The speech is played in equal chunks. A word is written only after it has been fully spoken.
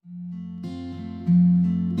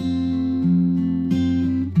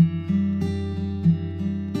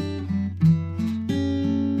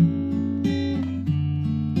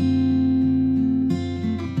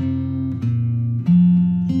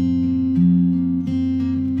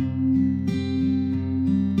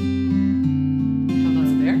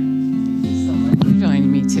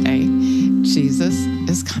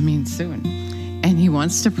soon. And he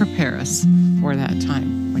wants to prepare us for that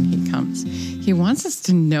time when he comes. He wants us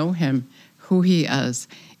to know him, who he is,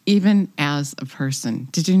 even as a person.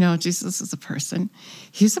 Did you know Jesus is a person?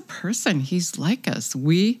 He's a person. He's like us.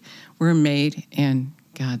 We were made in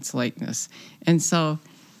God's likeness. And so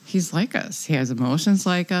he's like us. He has emotions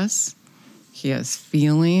like us. He has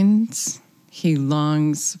feelings. He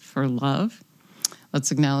longs for love.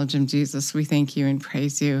 Let's acknowledge him, Jesus. We thank you and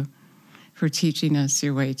praise you for teaching us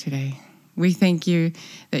your way today. We thank you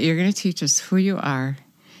that you're going to teach us who you are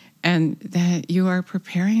and that you are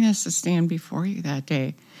preparing us to stand before you that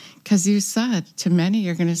day. Because you said to many,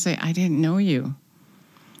 you're going to say, I didn't know you.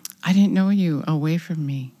 I didn't know you away from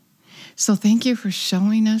me. So thank you for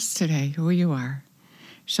showing us today who you are,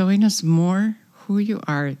 showing us more who you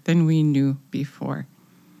are than we knew before.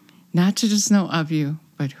 Not to just know of you,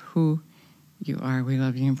 but who you are. We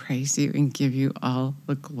love you and praise you and give you all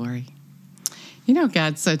the glory. You know,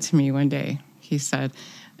 God said to me one day, he said,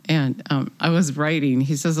 and I was writing.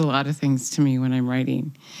 He says a lot of things to me when I'm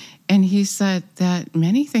writing. And he said that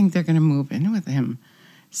many think they're going to move in with him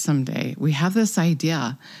someday. We have this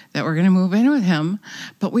idea that we're going to move in with him,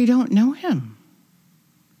 but we don't know him.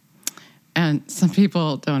 And some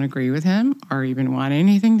people don't agree with him or even want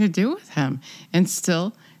anything to do with him. And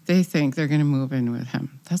still, they think they're going to move in with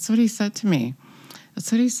him. That's what he said to me.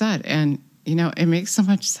 That's what he said. And, you know, it makes so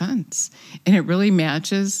much sense. And it really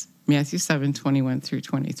matches Matthew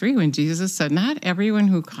 7:21-23, when Jesus said, not everyone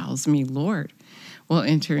who calls me Lord will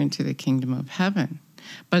enter into the kingdom of heaven,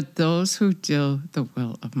 but those who do the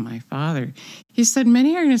will of my Father. He said,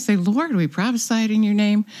 many are going to say, Lord, we prophesied in your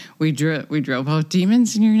name. We drove out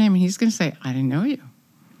demons in your name. And he's going to say, I didn't know you.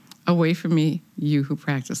 Away from me, you who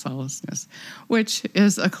practice lawlessness, which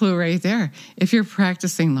is a clue right there. If you're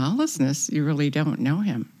practicing lawlessness, you really don't know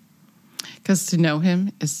him. Because to know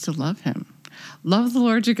him is to love him. Love the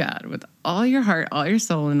Lord your God with all your heart, all your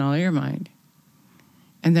soul, and all your mind.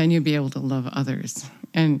 And then you'll be able to love others.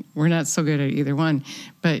 And we're not so good at either one.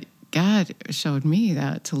 But God showed me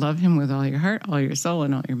that to love him with all your heart, all your soul,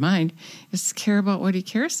 and all your mind is to care about what he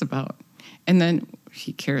cares about. And then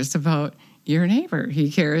he cares about your neighbor.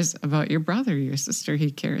 He cares about your brother, your sister.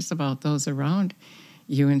 He cares about those around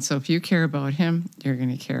you. And so if you care about him, you're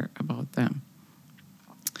going to care about them.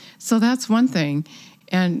 So that's one thing.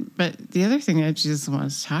 But the other thing that Jesus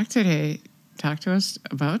wants to talk to us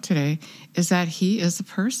about today is that he is a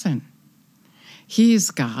person. He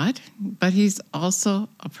is God, but he's also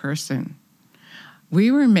a person.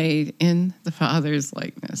 We were made in the Father's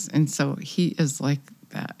likeness, and so he is like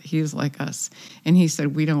that. He is like us. And he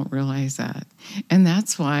said we don't realize that. And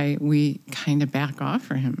that's why we kind of back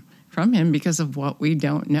off from him because of what we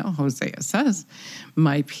don't know. Hosea says,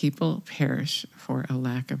 my people perish for a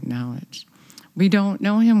lack of knowledge. We don't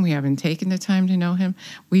know him. We haven't taken the time to know him.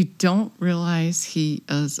 We don't realize he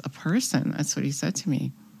is a person. That's what he said to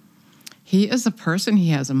me. He is a person.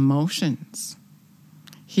 He has emotions.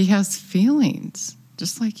 He has feelings,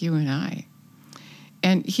 just like you and I.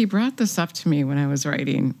 And he brought this up to me when I was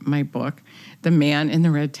writing my book, The Man in the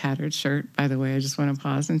Red Tattered Shirt. By the way, I just want to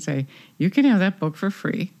pause and say, you can have that book for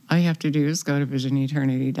free. All you have to do is go to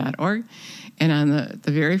visioneternity.org. And on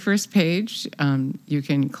the very first page, you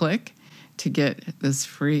can click to get this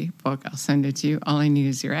free book. I'll send it to you. All I need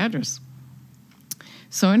is your address.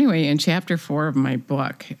 So anyway, in chapter 4 of my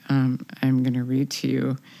book, I'm going to read to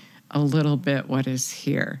you a little bit what is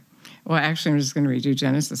here. Well, actually, I'm just going to read you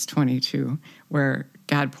Genesis 22, where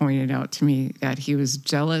God pointed out to me that he was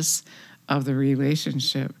jealous of the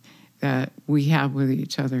relationship that we have with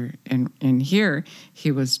each other. And here,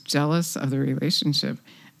 he was jealous of the relationship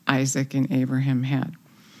Isaac and Abraham had.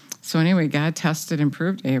 So anyway, God tested and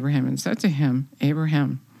proved Abraham and said to him,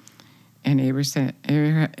 Abraham. And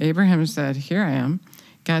Abraham said, here I am.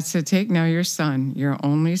 God said, take now your son, your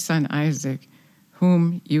only son Isaac,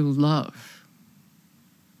 whom you love.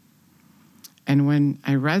 And when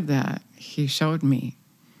I read that, he showed me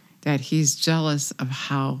that he's jealous of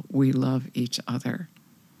how we love each other,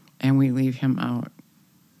 and we leave him out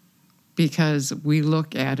because we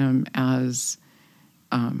look at him as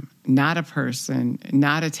not a person,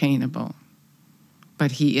 not attainable,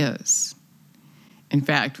 but he is. In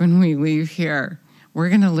fact, when we leave here, he's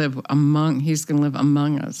going to live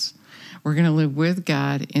among us. We're going to live with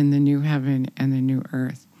God in the new heaven and the new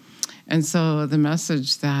earth. And so the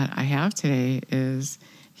message that I have today is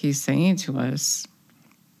he's saying to us,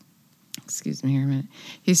 excuse me here a minute.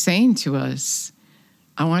 He's saying to us,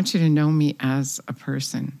 I want you to know me as a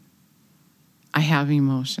person. I have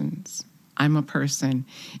emotions. I'm a person.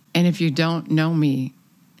 And if you don't know me,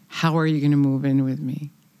 how are you going to move in with me?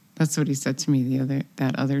 That's what he said to me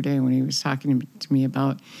that other day when he was talking to me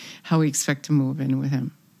about how we expect to move in with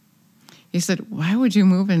him. He said, why would you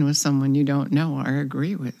move in with someone you don't know or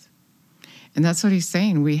agree with? And that's what he's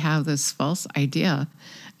saying. We have this false idea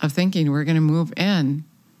of thinking we're going to move in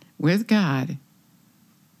with God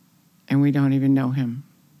and we don't even know him.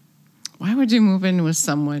 Why would you move in with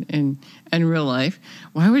someone in real life?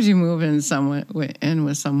 Why would you move in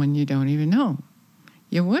with someone you don't even know?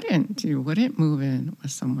 You wouldn't. You wouldn't move in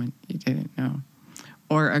with someone you didn't know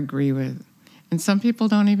or agree with. And some people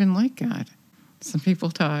don't even like God. Some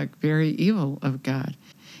people talk very evil of God.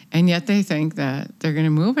 And yet they think that they're going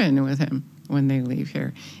to move in with him when they leave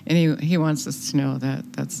here. And he wants us to know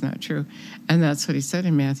that that's not true. And that's what he said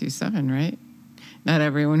in Matthew 7, right? Not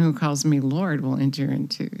everyone who calls me Lord will enter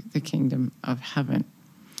into the kingdom of heaven.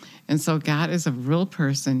 And so God is a real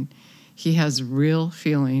person. He has real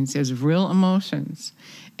feelings. He has real emotions.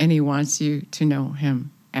 And he wants you to know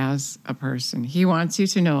him as a person. He wants you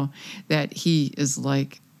to know that he is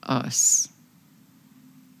like us.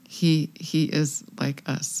 He is like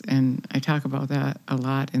us, and I talk about that a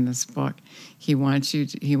lot in this book. He wants you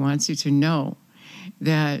to know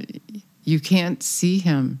that you can't see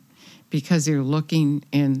him because you're looking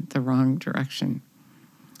in the wrong direction.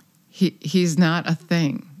 He's not a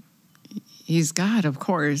thing. He's God, of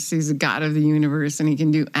course. He's the God of the universe, and he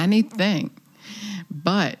can do anything.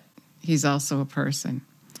 But he's also a person,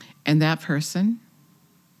 and that person,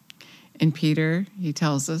 in Peter, he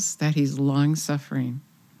tells us that he's long-suffering.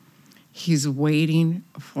 He's waiting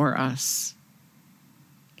for us.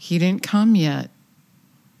 He didn't come yet,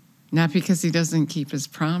 not because he doesn't keep his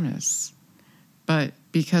promise, but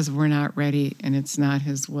because we're not ready and it's not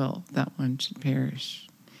his will that one should perish.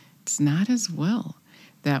 It's not his will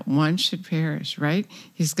that one should perish, right?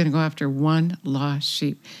 He's going to go after one lost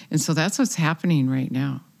sheep. And so that's what's happening right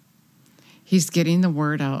now. He's getting the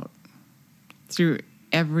word out through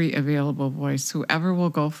every available voice, whoever will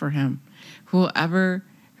go for him, whoever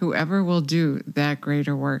will do that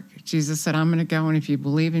greater work. Jesus said, I'm going to go, and if you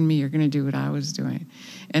believe in me, you're going to do what I was doing.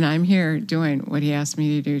 And I'm here doing what he asked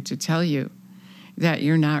me to do, to tell you that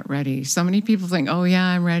you're not ready. So many people think, oh, yeah,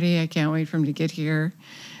 I'm ready. I can't wait for him to get here.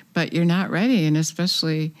 But you're not ready, and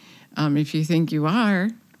especially if you think you are,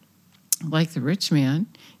 like the rich man,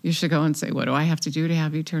 you should go and say, what do I have to do to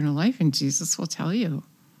have eternal life? And Jesus will tell you.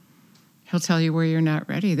 He'll tell you where you're not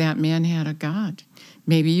ready. That man had a God.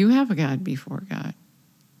 Maybe you have a God before God.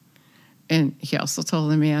 And he also told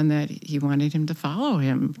the man that he wanted him to follow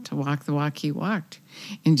him, to walk the walk he walked.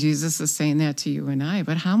 And Jesus is saying that to you and I.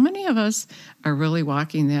 But how many of us are really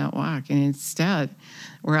walking that walk? And instead,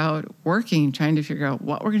 we're out working, trying to figure out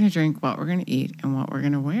what we're going to drink, what we're going to eat, and what we're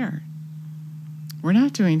going to wear. We're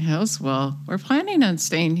not doing his will. We're planning on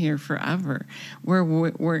staying here forever. We're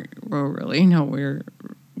really,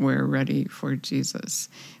 we're ready for Jesus.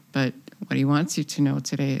 But what he wants you to know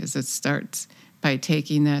today is it starts by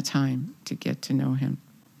taking that time to get to know him.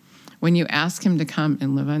 When you ask him to come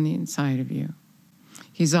and live on the inside of you,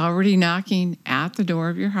 he's already knocking at the door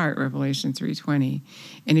of your heart, Revelation 3:20.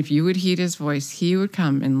 And if you would heed his voice, he would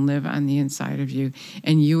come and live on the inside of you,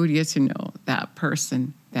 and you would get to know that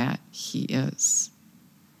person that he is.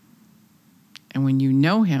 And when you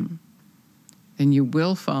know him, then you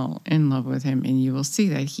will fall in love with him, and you will see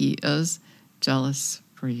that he is jealous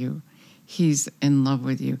for you. He's in love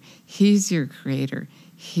with you. He's your creator.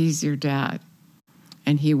 He's your dad.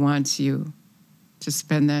 And he wants you to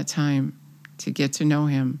spend that time to get to know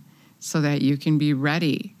him so that you can be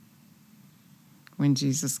ready when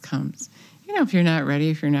Jesus comes. If you're not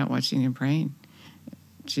ready, if you're not watching and praying,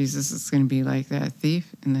 Jesus is going to be like that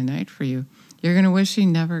thief in the night for you. You're going to wish he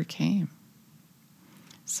never came.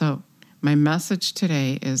 So my message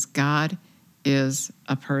today is God is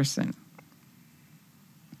a person.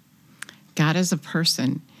 God is a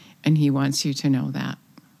person, and he wants you to know that.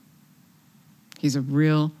 He's a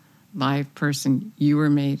real, live person. You were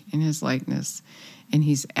made in his likeness, and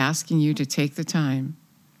he's asking you to take the time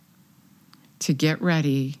to get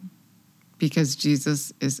ready because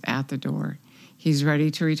Jesus is at the door. He's ready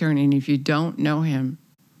to return, and if you don't know him,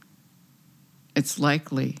 it's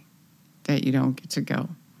likely that you don't get to go.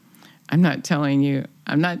 I'm not telling you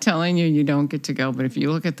you don't get to go, but if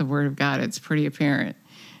you look at the Word of God, it's pretty apparent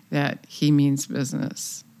that he means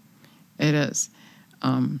business. It is.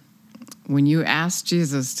 When you ask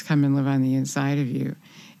Jesus to come and live on the inside of you,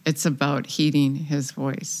 it's about heeding his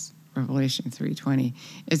voice, Revelation 3:20.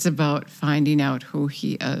 It's about finding out who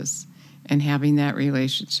he is and having that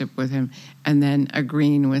relationship with him, and then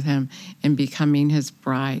agreeing with him and becoming his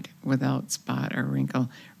bride without spot or wrinkle.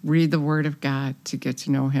 Read the Word of God to get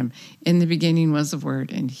to know him. In the beginning was the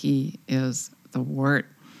Word, and he is the Word.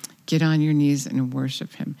 Get on your knees and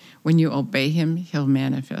worship him. When you obey him, he'll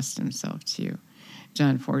manifest himself to you.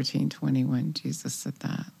 John 14:21, Jesus said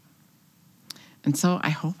that. And so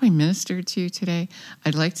I hope I ministered to you today.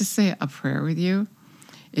 I'd like to say a prayer with you.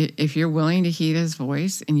 If you're willing to heed his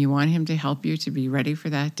voice and you want him to help you to be ready for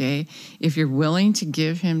that day, if you're willing to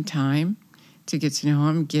give him time to get to know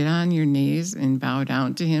him, get on your knees and bow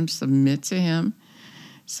down to him, submit to him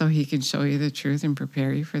so he can show you the truth and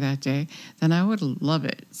prepare you for that day, then I would love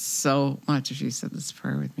it so much if you said this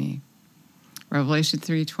prayer with me. Revelation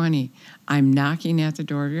 3:20, I'm knocking at the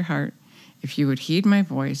door of your heart. If you would heed my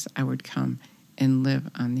voice, I would come and live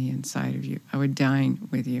on the inside of you. I would dine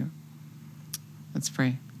with you. Let's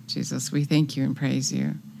pray. Jesus, we thank you and praise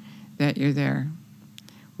you that you're there.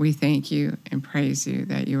 We thank you and praise you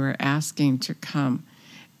that you are asking to come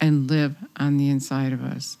and live on the inside of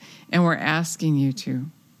us. And we're asking you to.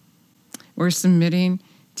 We're submitting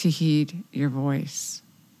to heed your voice.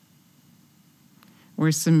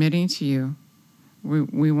 We're submitting to you.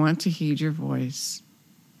 We want to heed your voice.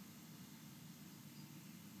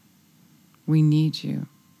 We need you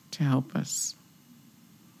to help us.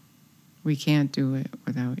 We can't do it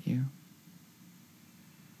without you.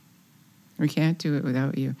 We can't do it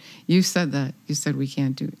without you. You said that. You said we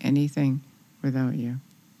can't do anything without you.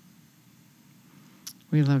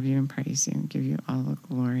 We love you and praise you and give you all the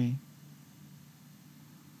glory.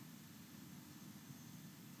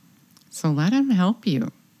 So let him help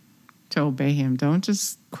you to obey him. Don't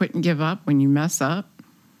just quit and give up when you mess up.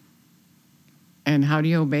 And how do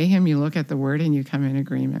you obey him? You look at the word and you come in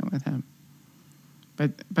agreement with him.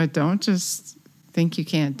 But don't just think you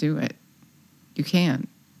can't do it. You can.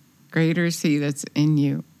 Greater is he that's in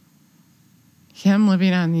you. Him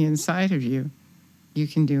living on the inside of you, you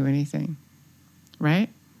can do anything, right?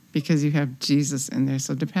 Because you have Jesus in there,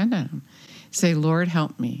 so depend on him. Say, Lord,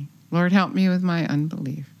 help me. Lord, help me with my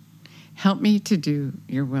unbelief. Help me to do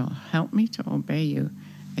your will. Help me to obey you.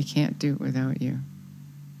 I can't do it without you.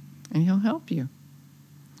 And he'll help you.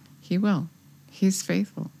 He will. He's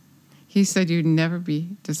faithful. He said you'd never be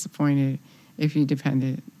disappointed if you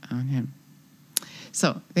depended on him.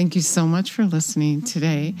 So thank you so much for listening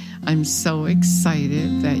today. I'm so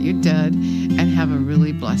excited that you did, and have a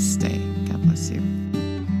really blessed day. God bless you.